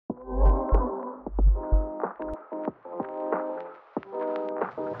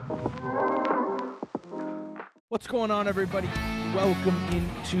What's going on, everybody? Welcome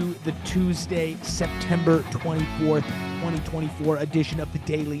into the Tuesday, September 24th, 2024 edition of the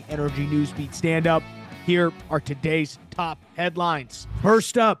Daily Energy News Beat Stand-Up. Here are today's top headlines.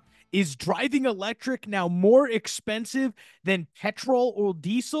 First up, is driving electric now more expensive than petrol or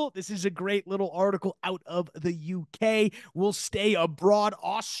diesel? This is a great little article out of the UK. We'll stay abroad.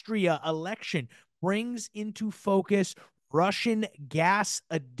 Austria election brings into focus Russian gas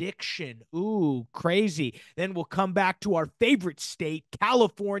addiction. Ooh, crazy. Then we'll come back to our favorite state,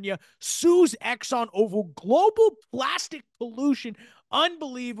 California, sues Exxon over global plastic pollution.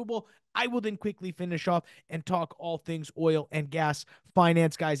 Unbelievable. I will then quickly finish off and talk all things oil and gas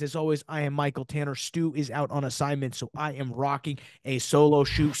finance. Guys, as always, I am Michael Tanner. Stu is out on assignment, so I am rocking a solo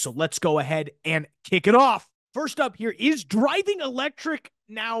shoot. So let's go ahead and kick it off. First up here, is driving electric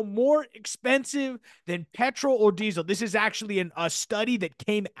now more expensive than petrol or diesel? This is actually a study that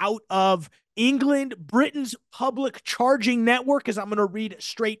came out of England. Britain's public charging network, as I'm going to read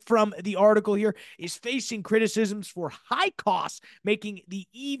straight from the article here, is facing criticisms for high costs, making the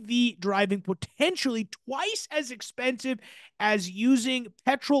EV driving potentially twice as expensive as using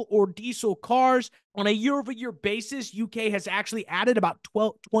petrol or diesel cars. On a year-over-year basis, UK has actually added about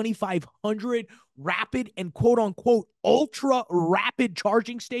 2,500 rapid and quote-unquote ultra-rapid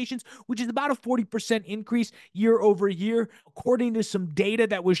charging stations, which is about a 40% increase year over year. According to some data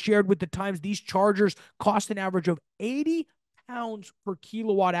that was shared with the Times, these chargers cost an average of £80 per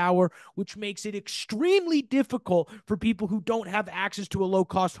kilowatt hour, which makes it extremely difficult for people who don't have access to a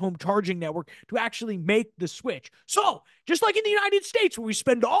low-cost home charging network to actually make the switch. So, just like in the United States, where we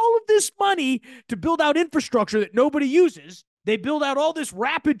spend all of this money to build out infrastructure that nobody uses, they build out all this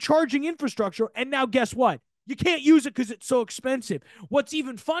rapid charging infrastructure, and now guess what? You can't use it because it's so expensive. What's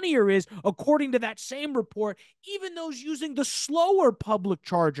even funnier is, according to that same report, even those using the slower public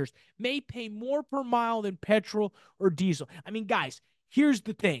chargers may pay more per mile than petrol or diesel. I mean, guys, here's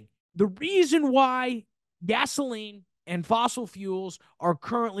the thing. The reason why gasoline and fossil fuels are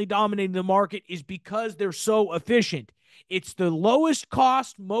currently dominating the market is because they're so efficient. It's the lowest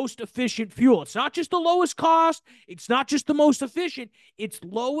cost, most efficient fuel. It's not just the lowest cost. It's not just the most efficient. It's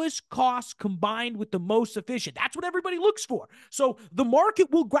lowest cost combined with the most efficient. That's what everybody looks for. So the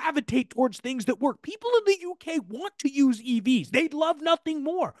market will gravitate towards things that work. People in the UK want to use EVs. They'd love nothing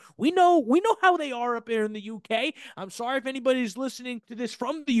more. We know how they are up there in the UK. I'm sorry if anybody's listening to this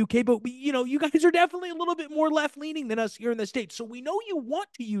from the UK, but you guys are definitely a little bit more left-leaning than us here in the States. So we know you want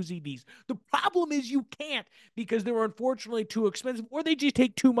to use EVs. The problem is you can't because they're unfortunately too expensive, or they just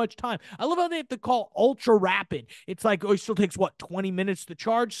take too much time. I love how they have to call ultra rapid. It's like, it still takes 20 minutes to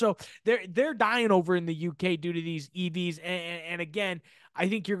charge. So they're dying over in the UK due to these EVs. And again, I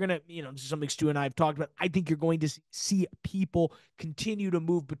think you're going to, this is something Stu and I have talked about. I think you're going to see people continue to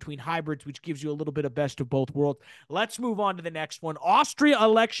move between hybrids, which gives you a little bit of best of both worlds. Let's move on to the next one. Austria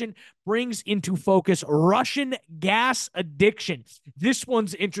election brings into focus Russian gas addiction. This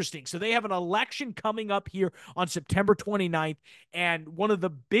one's interesting. So they have an election coming up here on September 29th, and one of the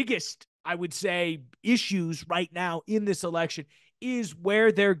biggest, I would say, issues right now in this election is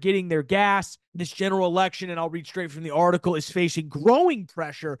where they're getting their gas. This general election, and I'll read straight from the article, is facing growing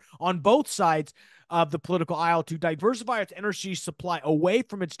pressure on both sides of the political aisle to diversify its energy supply away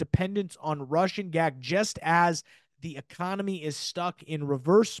from its dependence on Russian gas, just as the economy is stuck in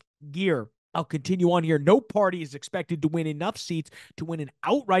reverse gear. I'll continue on here. No party is expected to win enough seats to win an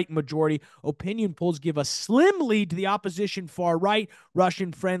outright majority. Opinion polls give a slim lead to the opposition far-right,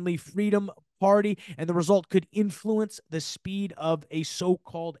 Russian-friendly Freedom Party, and the result could influence the speed of a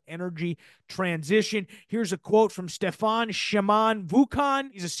so-called energy transition. Here's a quote from Stefan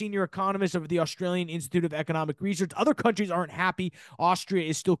Shaman-Vukan. He's a senior economist of the Australian Institute of Economic Research. Other countries aren't happy. Austria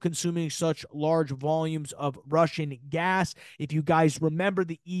is still consuming such large volumes of Russian gas. If you guys remember,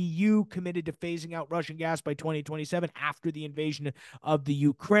 the EU committed to phasing out Russian gas by 2027 after the invasion of the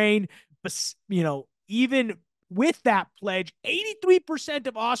Ukraine. But, even with that pledge, 83%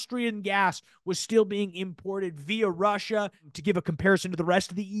 of Austrian gas was still being imported via Russia. To give a comparison to the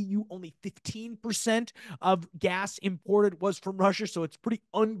rest of the EU, only 15% of gas imported was from Russia, so it's pretty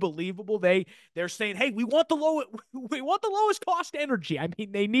unbelievable. They're saying, "Hey, we want the lowest cost energy." I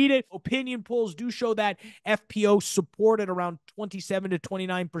mean, they need it. Opinion polls do show that FPO supported around 27 to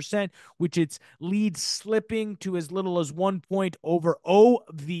 29%, which its lead slipping to as little as 1 point over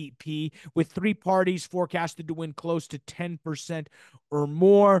OVP, with three parties forecasted to win close to 10% or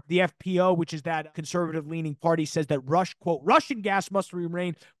more. The FPO, which is that conservative-leaning party, says that Russian gas must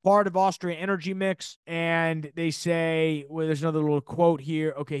remain part of Austrian energy mix. And they say, well, there's another little quote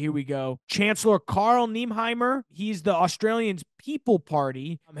here. Okay, here we go. Chancellor Karl Nehammer, he's the Australian's People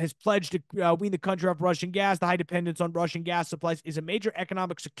Party has pledged to wean the country off Russian gas. The high dependence on Russian gas supplies is a major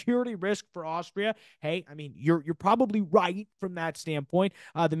economic security risk for Austria. Hey, I mean, you're probably right from that standpoint.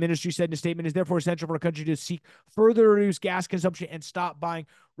 The ministry said in a statement, is therefore essential for a country to seek further reduce gas consumption and stop buying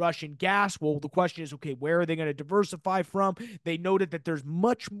Russian gas. Well, the question is, okay, where are they going to diversify from? They noted that there's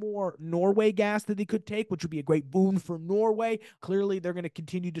much more Norway gas that they could take, which would be a great boon for Norway. Clearly, they're going to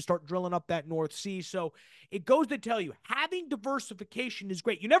continue to start drilling up that North Sea. So it goes to tell you, having diversification is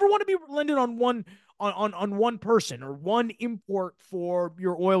great. You never want to be reliant on one person or one import for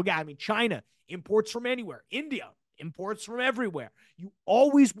your oil gas. I mean, China imports from anywhere. India imports from everywhere. You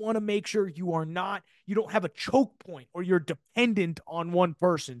always want to make sure you don't have a choke point or you're dependent on one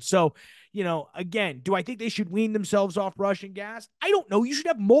person. So, again, do I think they should wean themselves off Russian gas? I don't know. You should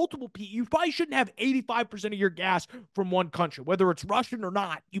have multiple people. You probably shouldn't have 85% of your gas from one country, whether it's Russian or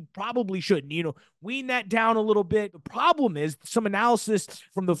not. You probably shouldn't, wean that down a little bit. The problem is some analysis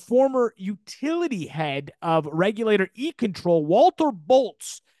from the former utility head of regulator E-Control, Walter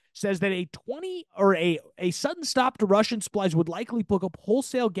Boltz, says that a sudden stop to Russian supplies would likely put up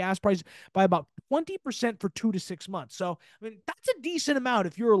wholesale gas prices by about 20% for 2 to 6 months. So, I mean, that's a decent amount.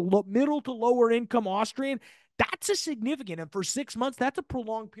 If you're a middle to lower income Austrian, that's a significant. And for 6 months, that's a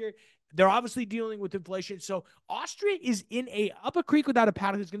prolonged period. They're obviously dealing with inflation. So Austria is up a creek without a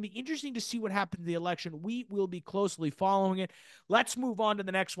paddle. It's going to be interesting to see what happens in the election. We will be closely following it. Let's move on to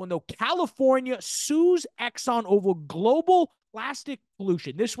the next one, though. California sues Exxon over global plastic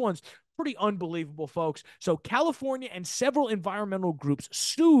pollution. This one's pretty unbelievable, folks. So California and several environmental groups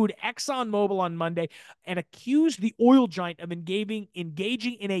sued ExxonMobil on Monday and accused the oil giant of engaging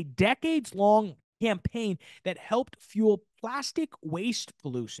in a decades-long campaign that helped fuel plastic waste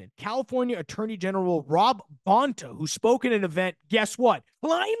pollution. California Attorney General Rob Bonta, who spoke at an event, guess what?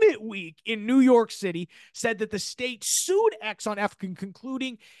 Climate Week in New York City, said that the state sued Exxon after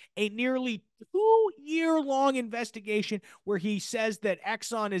concluding a nearly 2-year-long investigation where he says that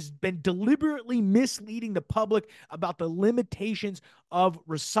Exxon has been deliberately misleading the public about the limitations of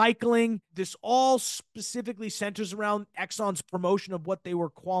recycling. This all specifically centers around Exxon's promotion of what they were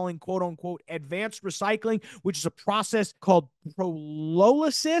calling, quote unquote, advanced recycling, which is a process called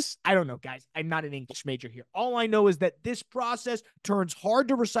pyrolysis. I don't know, guys. I'm not an English major here. All I know is that this process turns hard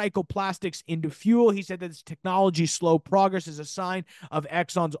to recycle plastics into fuel. He said that this technology's slow progress is a sign of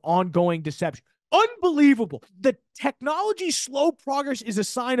Exxon's ongoing deception. Unbelievable. The technology's slow progress is a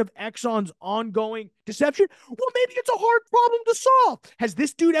sign of Exxon's ongoing deception. Well, maybe it's a hard problem to solve. Has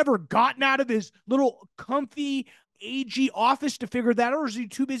this dude ever gotten out of his little comfy AG office to figure that out, or is he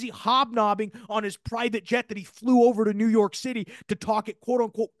too busy hobnobbing on his private jet that he flew over to New York City to talk at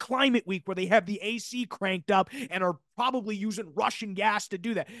quote-unquote Climate Week, where they have the AC cranked up and are probably using Russian gas to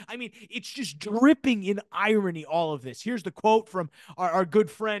do that? I mean, it's just dripping in irony, all of this. Here's the quote from our good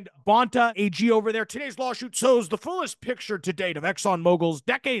friend Bonta, AG over there. Today's lawsuit shows the fullest picture to date of ExxonMobil's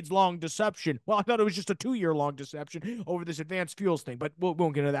decades-long deception. Well, I thought it was just a 2-year-long deception over this advanced fuels thing, but we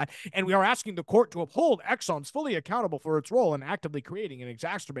won't get into that. And we are asking the court to uphold Exxon's fully accountable for its role in actively creating and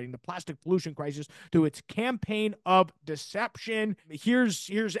exacerbating the plastic pollution crisis through its campaign of deception. Here's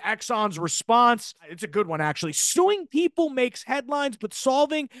Exxon's response. It's a good one, actually. Suing people makes headlines, but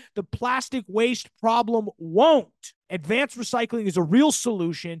solving the plastic waste problem won't. Advanced recycling is a real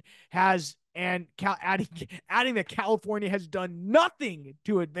solution, adding that California has done nothing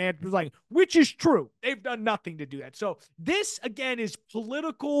to advance recycling, which is true. They've done nothing to do that. So this, again, is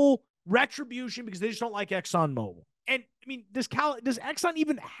political retribution because they just don't like ExxonMobil. And I mean, does Exxon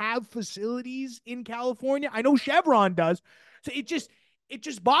even have facilities in California? I know Chevron does. So it just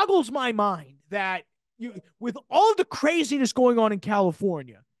boggles my mind that with all of the craziness going on in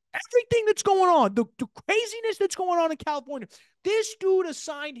California, everything that's going on, the craziness that's going on in California, this dude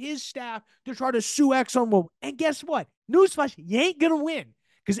assigned his staff to try to sue ExxonMobil. And guess what? Newsflash, you ain't going to win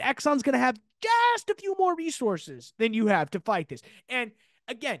because Exxon's going to have just a few more resources than you have to fight this. And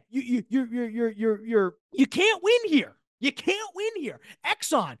again, you can't win here. You can't win here.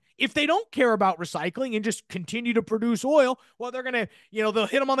 Exxon, if they don't care about recycling and just continue to produce oil, well, they're going to, they'll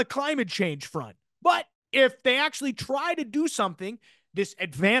hit them on the climate change front. But if they actually try to do something, this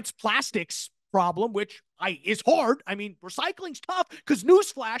advanced plastics problem, which is hard. I mean, recycling's tough because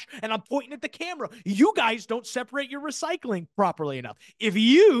newsflash, and I'm pointing at the camera, you guys don't separate your recycling properly enough. If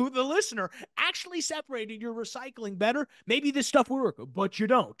you, the listener, actually separated your recycling better, maybe this stuff would work, but you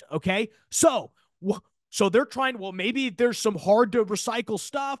don't, okay? So they're trying, well, maybe there's some hard to recycle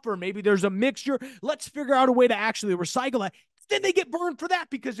stuff, or maybe there's a mixture. Let's figure out a way to actually recycle that. then they get burned for that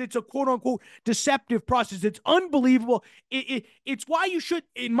because it's a quote unquote deceptive process. It's unbelievable. It's why you should,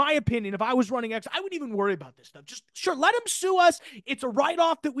 in my opinion, if I was running X, I wouldn't even worry about this stuff. Just sure, let them sue us. It's a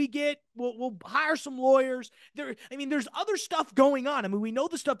write-off that we get. We'll hire some lawyers. There's other stuff going on. I mean, we know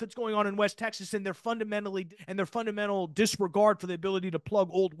the stuff that's going on in West Texas and their fundamental disregard for the ability to plug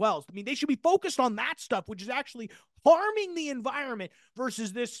old wells. I mean, they should be focused on that stuff, which is actually harming the environment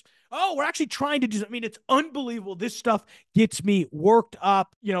versus this, oh, we're actually trying to do, I mean, it's unbelievable. This stuff gets me worked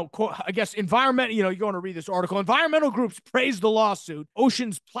up. I guess environment, you're going to read this article. Environmental groups praise the lawsuit.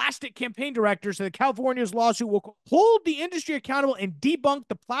 Ocean's plastic campaign director said that California's lawsuit will hold the industry accountable and debunk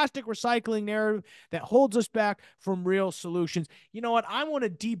the plastic recycling narrative that holds us back from real solutions. You know what? I want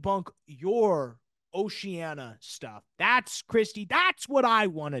to debunk your Oceana stuff. That's Christy. That's what I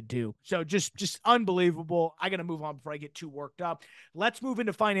want to do. So just unbelievable. I got to move on before I get too worked up. Let's move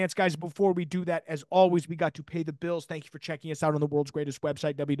into finance, guys. Before we do that, as always, we got to pay the bills. Thank you for checking us out on the world's greatest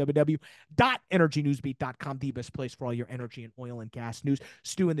website, www.energynewsbeat.com, the best place for all your energy and oil and gas news.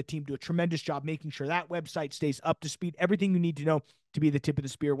 Stu and the team do a tremendous job making sure that website stays up to speed. Everything you need to know to be the tip of the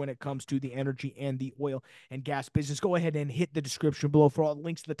spear when it comes to the energy and the oil and gas business. Go ahead and hit the description below for all the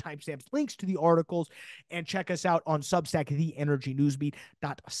links to the timestamps, links to the articles, and check us out on Substack,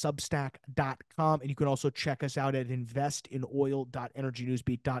 theenergynewsbeat.substack.com. And you can also check us out at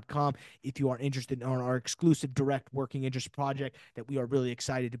investinoil.energynewsbeat.com if you are interested in our exclusive direct working interest project that we are really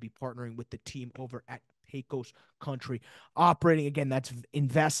excited to be partnering with the team over at Pecos Country Operating. Again, that's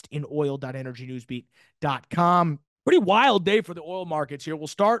investinoil.energynewsbeat.com. Pretty wild day for the oil markets here. We'll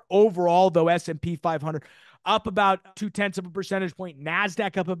start overall, though. S&P 500 up about 0.2 of a percentage point.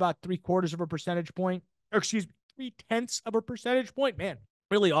 NASDAQ up about 0.75 of a percentage point. Or excuse me, 0.3 of a percentage point. Man,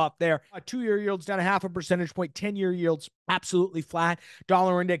 really off there. 2-year yields down 0.5 percentage point. 10-year yields absolutely flat.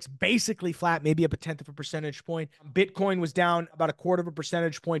 Dollar index basically flat, maybe up 0.1 of a percentage point. Bitcoin was down about 0.25 of a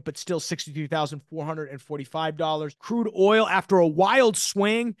percentage point, but still $63,445. Crude oil, after a wild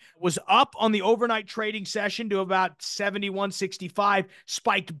swing, was up on the overnight trading session to about 71.65,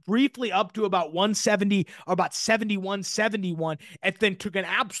 spiked briefly up to about 170 or about 71.71, and then took an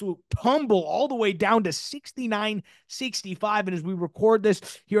absolute tumble all the way down to 69.65. And as we record this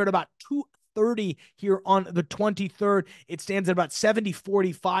here at about 2:30 here on the 23rd, it stands at about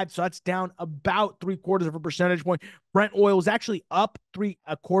 70.45, so that's down about 0.75 of a percentage point. Brent oil is actually up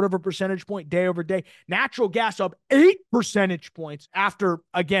 0.25 of a percentage point day over day. Natural gas up 8 percentage points after,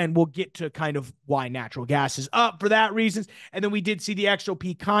 again, we'll get to kind of why natural gas is up for that reasons. And then we did see the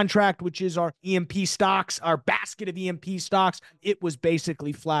XOP contract, which is our E&P stocks, our basket of E&P stocks. It was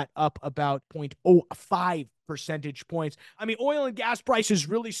basically flat, up about 0.05 percentage points. I mean, oil and gas prices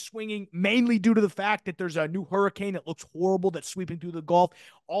really swinging mainly due to the fact that there's a new hurricane that looks horrible that's sweeping through the Gulf.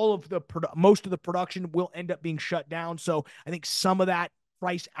 Most of the production will end up being shut down. So I think some of that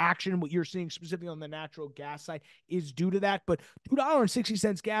price action, what you're seeing specifically on the natural gas side, is due to that. But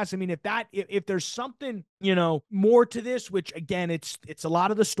 $2.60 gas, I mean, if there's something, more to this, which again, it's a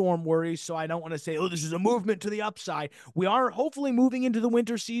lot of the storm worries. So I don't want to say, oh, this is a movement to the upside. We are hopefully moving into the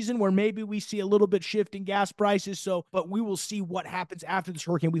winter season where maybe we see a little bit shift in gas prices. But we will see what happens after this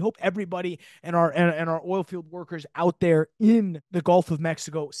hurricane. We hope everybody and our oil field workers out there in the Gulf of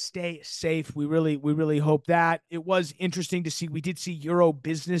Mexico stay safe. We really hope that. It was interesting to see. We did see Euro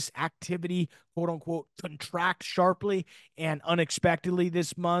business activity, quote unquote, contract sharply and unexpectedly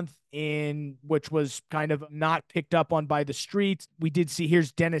this month, which was kind of not picked up on by the streets. We did see,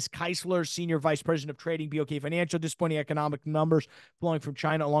 here's Dennis Keisler, Senior Vice President of Trading, BOK Financial. Disappointing economic numbers flowing from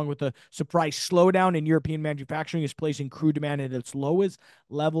China, along with a surprise slowdown in European manufacturing, is placing crude demand at its lowest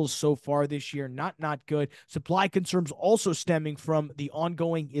levels so far this year. Not good. Supply concerns also stemming from the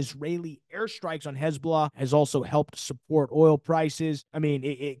ongoing Israeli airstrikes on Hezbollah has also helped support oil prices. I mean,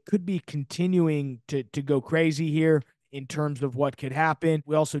 it could be continuing to go crazy here in terms of what could happen.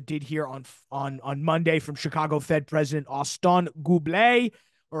 We also did hear on Monday from Chicago Fed President Austin Goublet,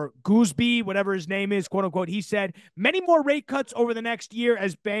 or Gooseby, whatever his name is, quote unquote. He said many more rate cuts over the next year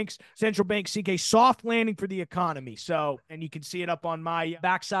as central banks seek a soft landing for the economy. So, and you can see it up on my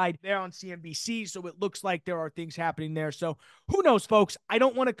backside there on CNBC. So it looks like there are things happening there. So who knows, folks? I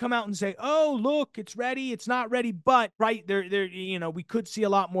don't want to come out and say, oh, look, it's ready. It's not ready. But right there, we could see a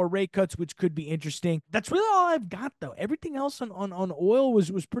lot more rate cuts, which could be interesting. That's really all I've got, though. Everything else on oil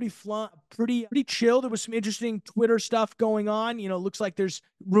was pretty chill. There was some interesting Twitter stuff going on. Looks like there's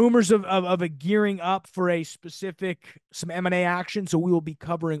rumors of a gearing up for a specific some M&A action. So we will be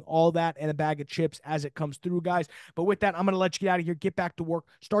covering all that and a bag of chips as it comes through, guys. But with that, I'm going to let you get out of here, get back to work,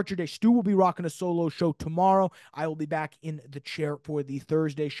 start your day. Stu will be rocking a solo show tomorrow. I will be back in the chair for the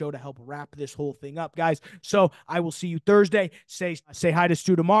Thursday show to help wrap this whole thing up, guys. So I will see you Thursday. Say hi to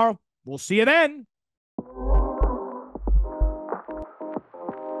Stu tomorrow. We'll see you then.